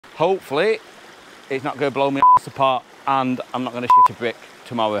hopefully it's not going to blow my ass apart and I'm not going to shit a brick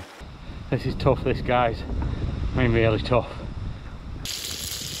tomorrow. This is tough, this, guys. I mean, really tough.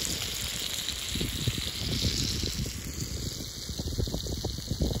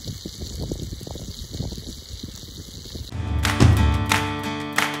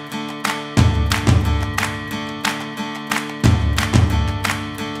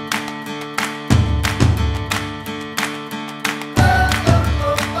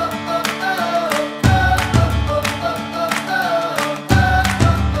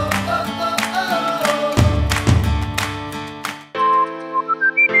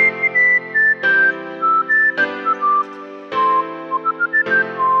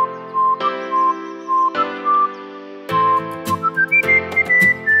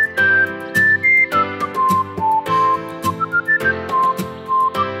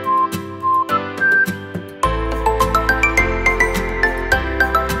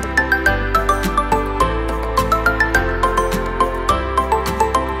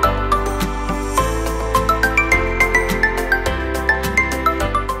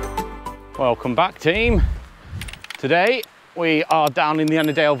 Welcome back, team. Today we are down in the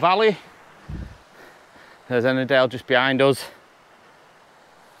Ennerdale Valley. There's Ennerdale just behind us.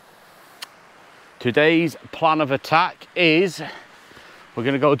 Today's plan of attack is we're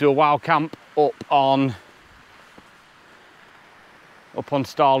going to go do a Wildcamp up on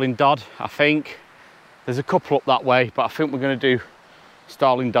Starling Dodd. I think there's a couple up that way, but I think we're going to do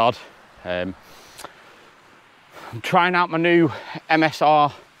Starling Dodd. I'm trying out my new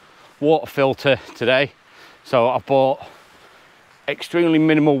MSR water filter today, so I bought extremely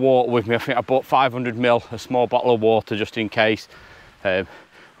minimal water with me. I think I bought 500 ml, a small bottle of water just in case. We're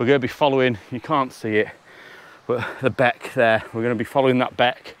going to be following, you can't see it, but the beck there, we're going to be following that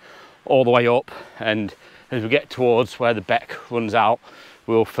beck all the way up, and as we get towards where the beck runs out,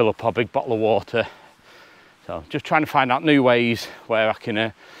 we'll fill up our big bottle of water. So just trying to find out new ways where I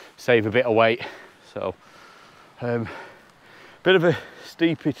can save a bit of weight. So bit of a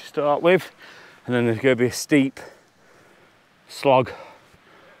steepy to start with, and then there's going to be a steep slog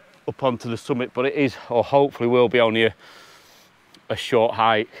up onto the summit, but it is, or hopefully will be, only a short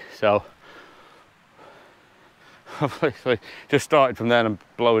hike. So I've literally just started from there and I'm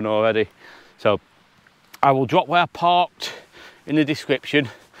blowing already. So I will drop where I parked in the description.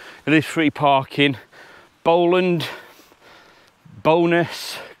 It is free parking. Bowness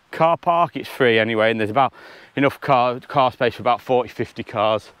car park, it's free anyway, and there's about enough car space for about 40-50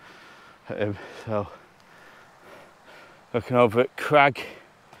 cars. So looking over at Crag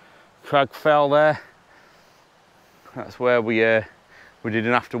Fell there, that's where we did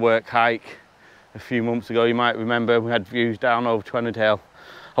an after work hike a few months ago. You might remember we had views down over to Ennerdale.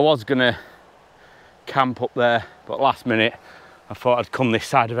 I was gonna camp up there, but last minute I thought I'd come this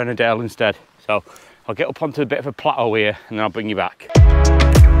side of Ennerdale instead. So I'll get up onto a bit of a plateau here and then I'll bring you back.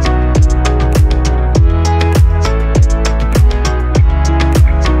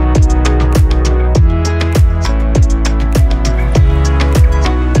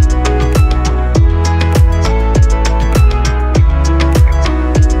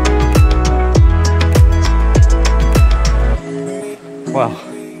 Well,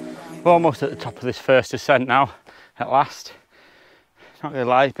 we're almost at the top of this first ascent now, at last. Not gonna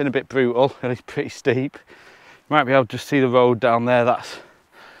lie, it's been a bit brutal, it's pretty steep. You might be able to just see the road down there, that's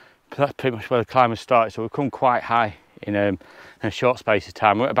pretty much where the climb has started. So we've come quite high in a short space of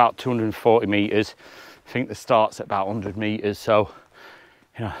time. We're at about 240 metres. I think the start's at about 100 metres, so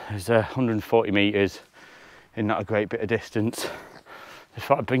you know, there's 140 metres in not a great bit of distance. Just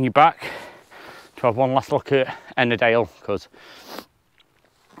thought I'd bring you back to have one last look at Ennerdale, because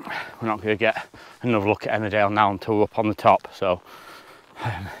we're not going to get another look at Ennerdale now until we're up on the top. So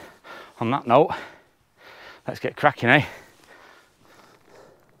on that note, let's get cracking, eh?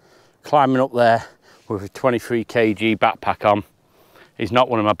 Climbing up there with a 23 kg backpack on is not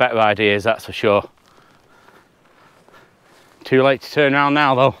one of my better ideas, that's for sure. Too late to turn around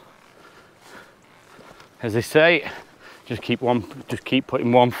now though. As they say, just keep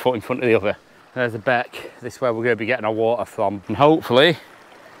putting one foot in front of the other. There's the beck. This is where we're going to be getting our water from, and hopefully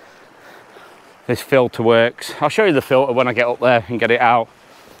this filter works. I'll show you the filter when I get up there and get it out.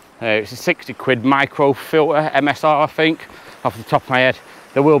 It's a 60 quid micro filter, MSR I think, off the top of my head.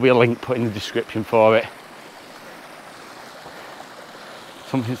 There will be a link put in the description for it.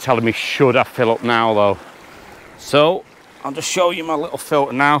 Something's telling me should I fill up now though. So I'll just show you my little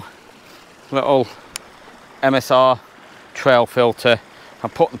filter now. Little MSR Trail filter.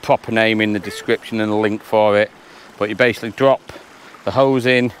 I'll put the proper name in the description and a link for it. But you basically drop the hose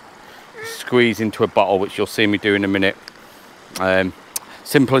in, squeeze into a bottle, which you'll see me do in a minute.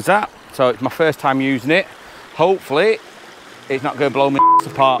 Simple as that. So it's my first time using it. Hopefully it's not going to blow me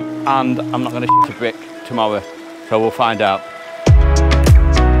apart and I'm not going to shit a brick tomorrow. So we'll find out.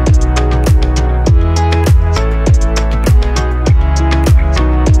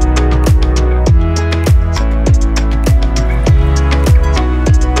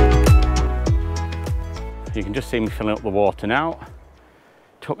 You can just see me filling up the water now.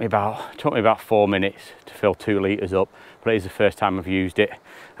 Took me about 4 minutes to fill 2 litres up, but it is the first time I've used it,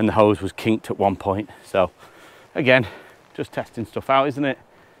 and the hose was kinked at one point. So again, just testing stuff out, isn't it?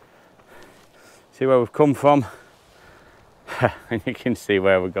 See where we've come from, and you can see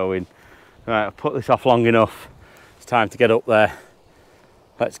where we're going. Right, I've put this off long enough. It's time to get up there.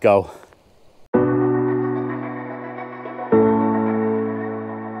 Let's go.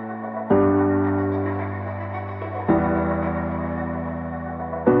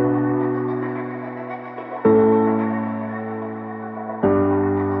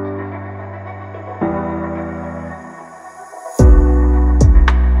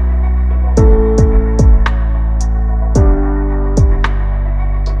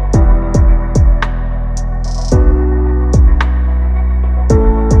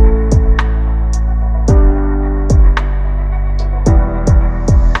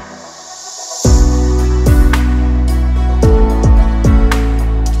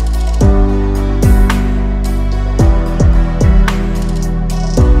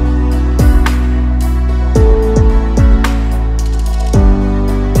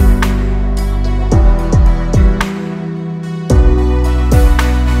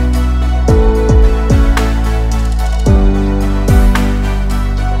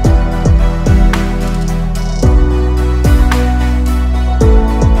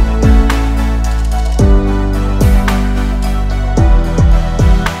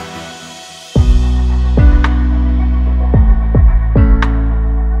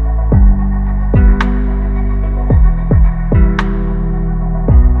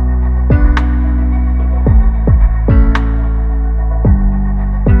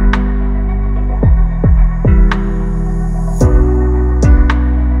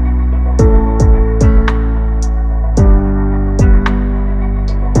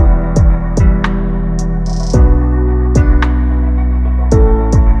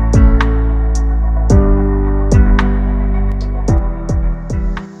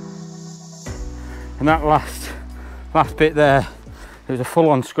 And that last bit there, it was a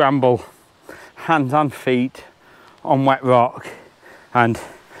full-on scramble, hands and feet on wet rock, and I'm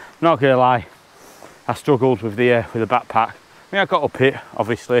not gonna lie, I struggled with the backpack. I mean, I got up it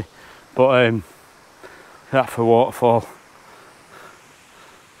obviously, but that for waterfall.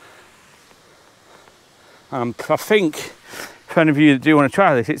 I think for any of you that do want to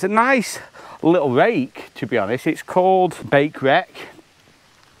try this, it's a nice little rake, to be honest. It's called Beck Rake.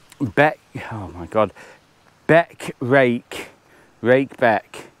 Oh my god, Beck Rake, Rake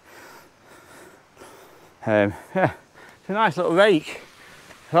Beck. Yeah, it's a nice little rake.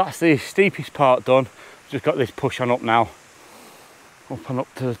 That's the steepest part done. Just got this push on up now, up and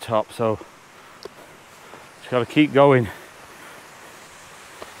up to the top. So just got to keep going.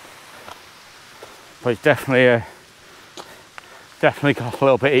 But it's definitely got a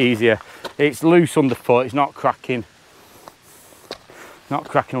little bit easier. It's loose underfoot. It's not cracking. Not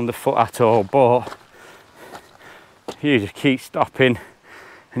cracking underfoot at all, but you just keep stopping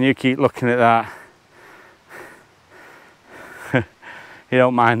and you keep looking at that. You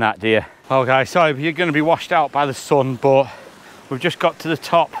don't mind that, do you? Oh guys, sorry, you're going to be washed out by the sun, but we've just got to the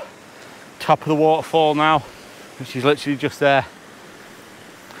top of the waterfall now, which is literally just there.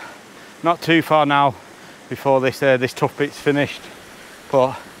 Not too far now before this tough bit's finished,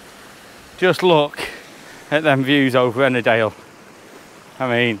 but just look at them views over Ennerdale. I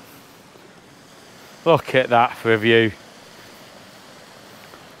mean, look at that for a view.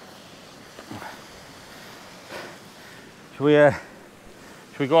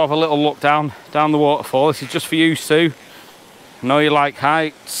 Should we go have a little look down the waterfall? This is just for you, Sue. I know you like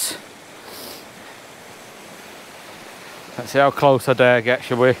heights. Let's see how close I dare get,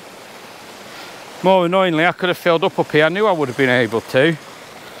 shall we? More annoyingly, I could have filled up here. I knew I would have been able to.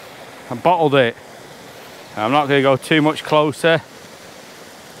 I bottled it. I'm not going to go too much closer.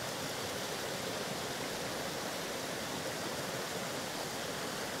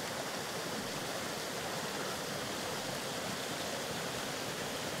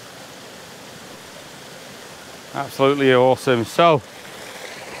 Absolutely awesome. So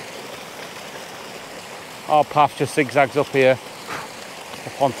our path just zigzags up here,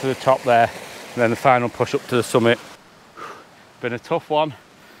 up onto the top there, and then the final push up to the summit. Been a tough one,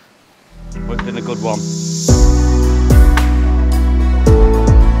 but it's been a good one.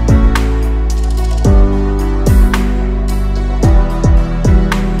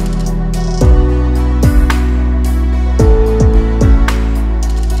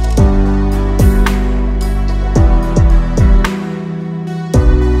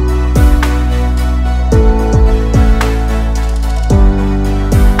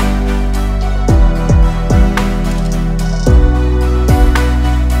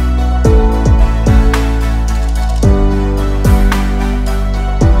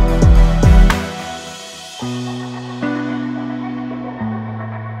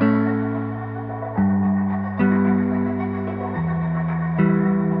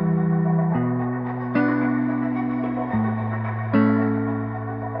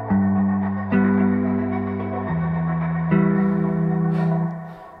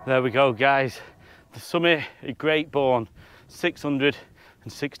 There we go, guys. The summit at Great Bourne,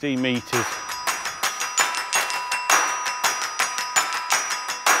 616 metres.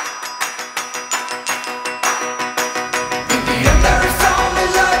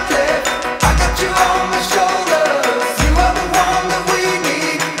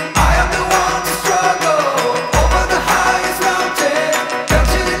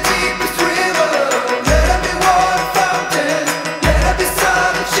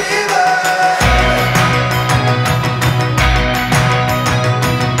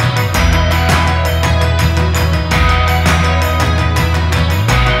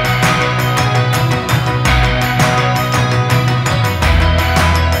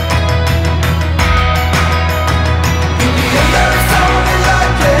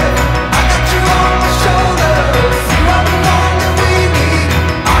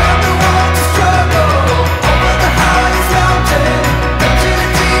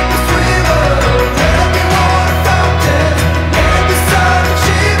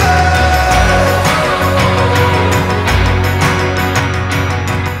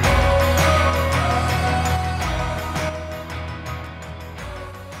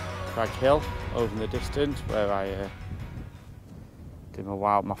 Hill over in the distance where I did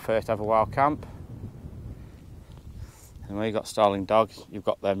my first ever wild camp. And where you've got Starling Dogs, you've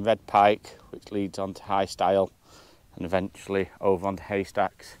got them Red Pike, which leads on to High Stile and eventually over onto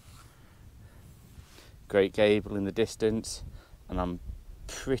Haystacks. Great Gable in the distance, and I'm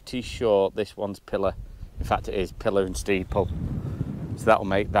pretty sure this one's Pillar. In fact, it is Pillar and Steeple, so that'll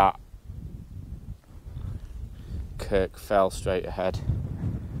make that Kirk Fell straight ahead.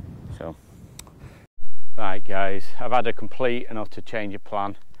 So, right guys, I've had a complete and utter change of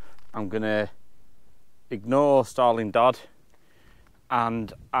plan. I'm gonna ignore Starling Dodd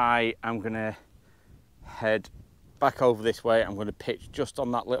and I am gonna head back over this way. I'm gonna pitch just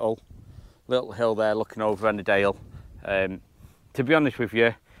on that little hill there looking over Ennerdale. To be honest with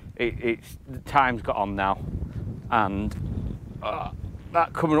you, it's the time's got on now, and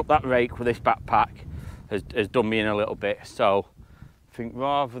that coming up that rake with this backpack has done me in a little bit. So I think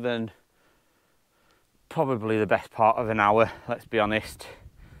rather than probably the best part of an hour, let's be honest,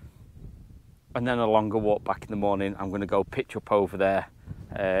 and then a longer walk back in the morning, I'm going to go pitch up over there,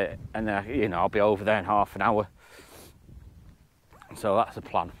 and then you know, I'll be over there in half an hour. So that's the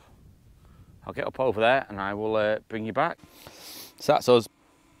plan. I'll get up over there and I will bring you back. So that's us.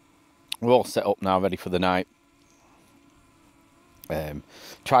 We're all set up now, ready for the night.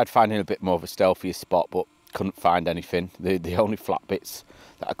 Tried finding a bit more of a stealthier spot, but couldn't find anything. The only flat bits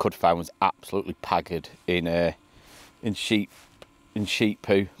that I could find was absolutely paggered in sheep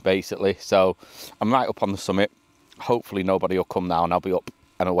poo, basically. So I'm right up on the summit. Hopefully nobody will come now, and I'll be up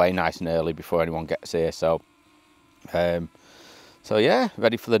and away nice and early before anyone gets here. So yeah,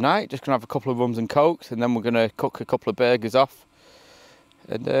 ready for the night. Just gonna have a couple of rums and cokes, and then we're gonna cook a couple of burgers off,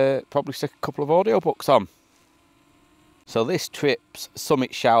 and probably stick a couple of audiobooks on. So this trip's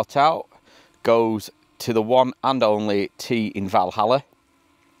summit shout out goes to the one and only Tea in Valhalla.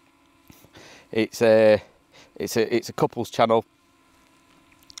 It's a couples channel,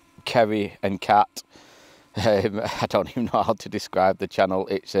 Ceri and Kat. I don't even know how to describe the channel.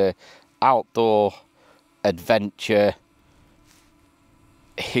 It's a outdoor adventure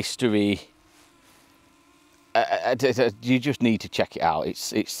history. You just need to check it out.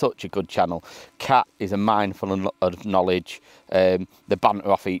 It's such a good channel. Kat is a mindful of knowledge. They banter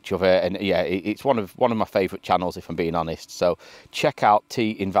off each other, and yeah, it's one of my favourite channels, if I'm being honest. So check out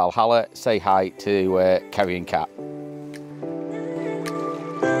Tea in Valhalla. Say hi to Ceri and Kat.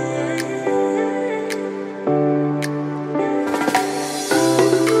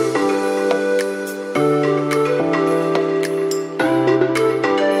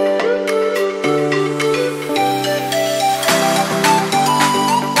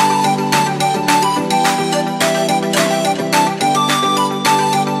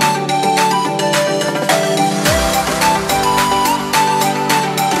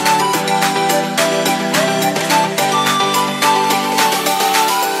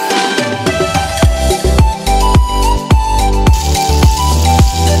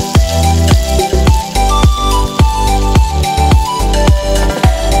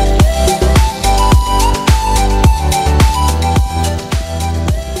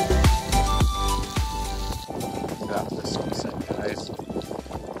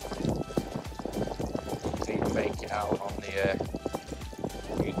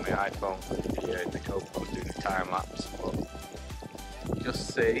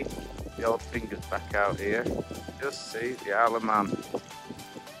 Just see the old fingers back out here. Just see the Isle of Man.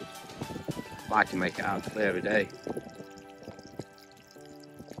 I'd like to make it out clear a day.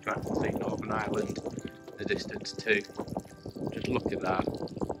 Northern Ireland in the distance too. Just look at that.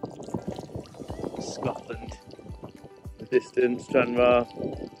 Scotland, the distance, Stranraer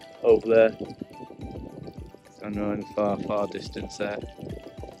over there. Stranraer in the far, far distance there.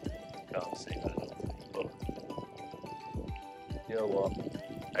 Can't see that, but you know what?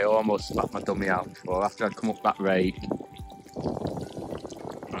 I almost spat my dummy out before after I'd come up that raid,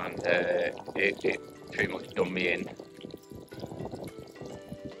 and it pretty much done me in.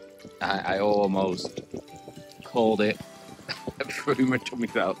 I almost called it. I threw my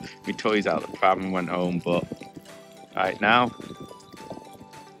toys out the pram and went home, but right now,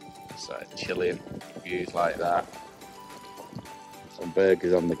 so chilling, views like that, some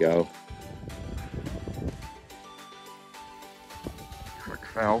burgers on the go. Quick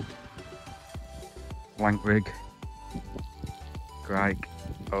fell, blank rig, Greg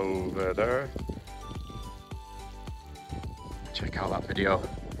over there. Check out that video,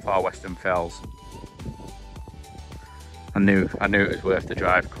 Far Western Fells. I knew it was worth the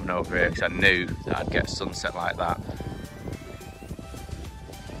drive coming over here because I knew that I'd get a sunset like that.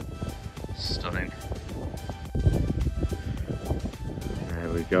 Stunning. There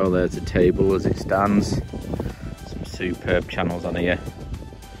we go, there's the table as it stands. Some superb channels on here.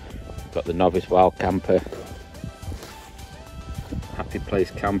 Got the Novice Wildcamper, Happy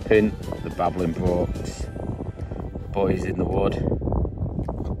Place Camping, the Babbling Brooks, Boys in the Wood,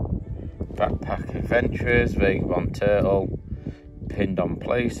 Backpack Adventures, Vagabond Turtle, Pinned on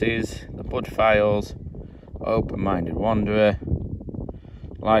Places, The Bud Files, Open Minded Wanderer,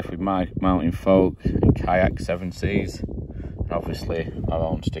 Life with Mountain Folk, and Kayak 7 Seas, and obviously our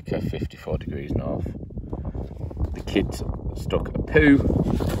own sticker 54 Degrees North. The kids stuck a poo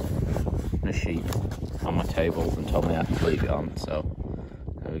and a sheep on my table and told me I had to leave it on, so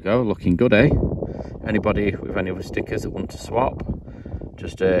there we go, looking good, eh? Anybody with any other stickers that want to swap,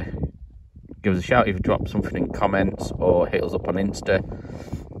 just give us a shout, either drop something in comments or hit us up on Insta,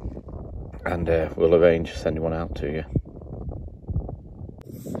 and we'll arrange sending one out to you.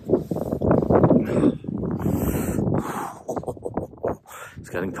 It's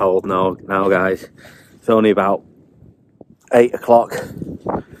getting cold now guys. It's only about 8 o'clock,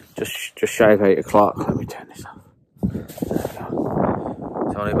 just shy of 8 o'clock. Let me turn this off. There we go.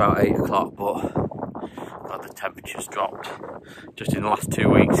 It's only about 8 o'clock, but God, the temperature's dropped just in the last 2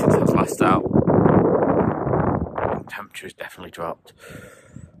 weeks since it's last out. The temperature's definitely dropped.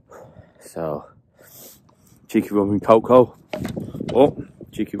 So, cheeky rum and cocoa. Oh,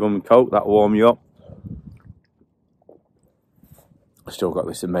 cheeky rum and coke, that'll warm you up. I've still got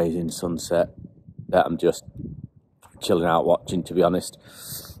this amazing sunset that I'm just chilling out watching, to be honest.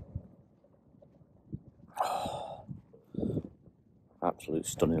 Oh, absolute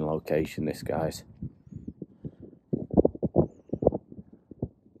stunning location this, guys.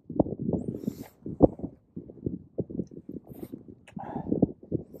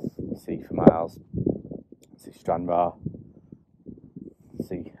 See for miles. See Stranraer.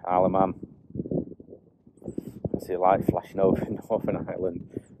 See Isle of Man. I see a light flashing over in Northern Ireland.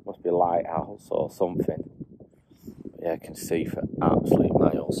 Must be a lighthouse or something. Yeah, I can see for absolute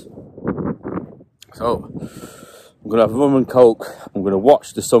miles. So, I'm going to have rum and coke. I'm going to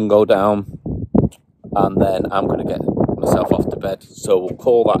watch the sun go down, and then I'm going to get myself off to bed. So we'll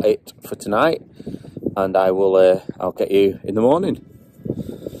call that it for tonight, and I will. I'll get you in the morning.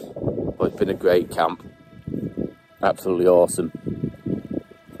 But it's been a great camp. Absolutely awesome.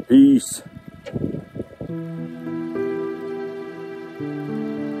 Peace.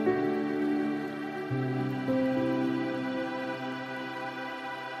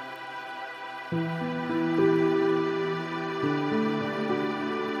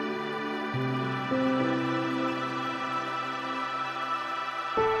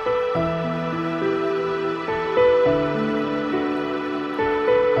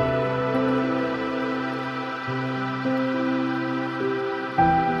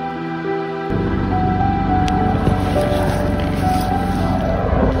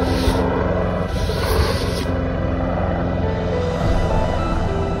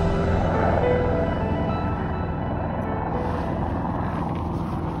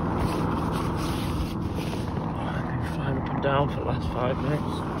 Down for the last 5 minutes.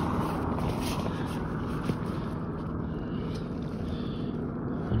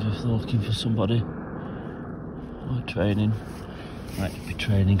 I'm just looking for somebody or training. Might be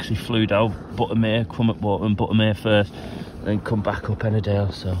training because he flew down Buttermere, come at Buttermere first, then come back up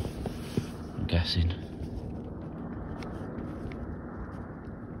Ennerdale, so I'm guessing.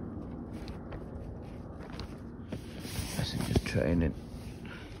 Just training.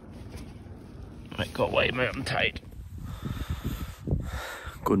 Right, go away mate, I'm tight.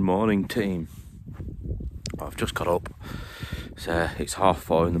 Good morning, team. I've just got up. It's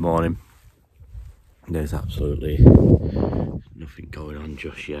 4:30 in the morning. There's absolutely nothing going on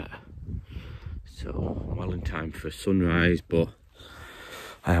just yet. So I'm well in time for sunrise, but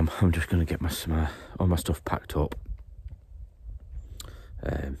I'm just going to get all my stuff packed up.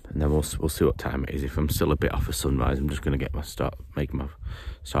 And then we'll see what time it is. If I'm still a bit off of sunrise, I'm just going to get start making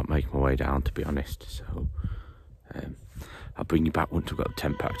my way down, to be honest. So I'll bring you back once I've got the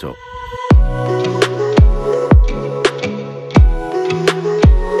tent packed up.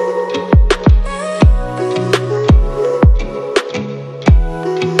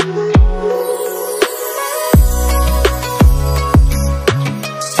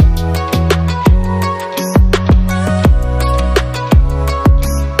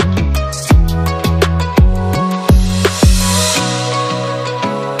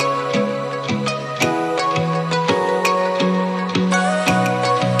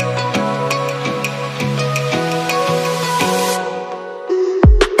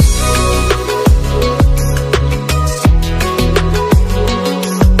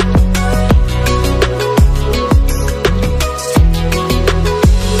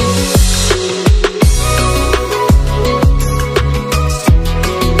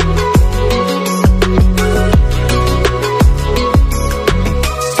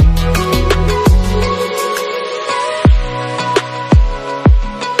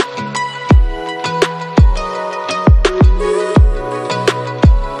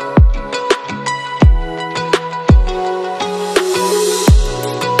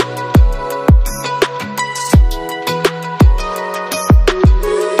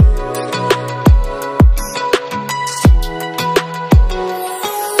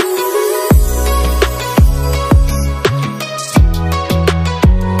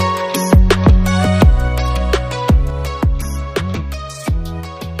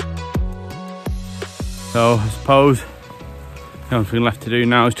 So I suppose the only thing left to do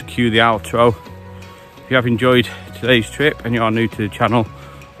now is to cue the outro. If you have enjoyed today's trip and you are new to the channel,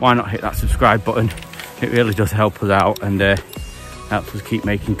 why not hit that subscribe button? It really does help us out and helps us keep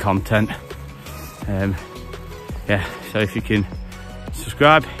making content. Yeah, so if you can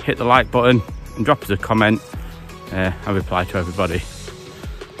subscribe, hit the like button and drop us a comment, I reply to everybody.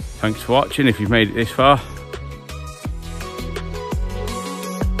 Thanks for watching if you've made it this far.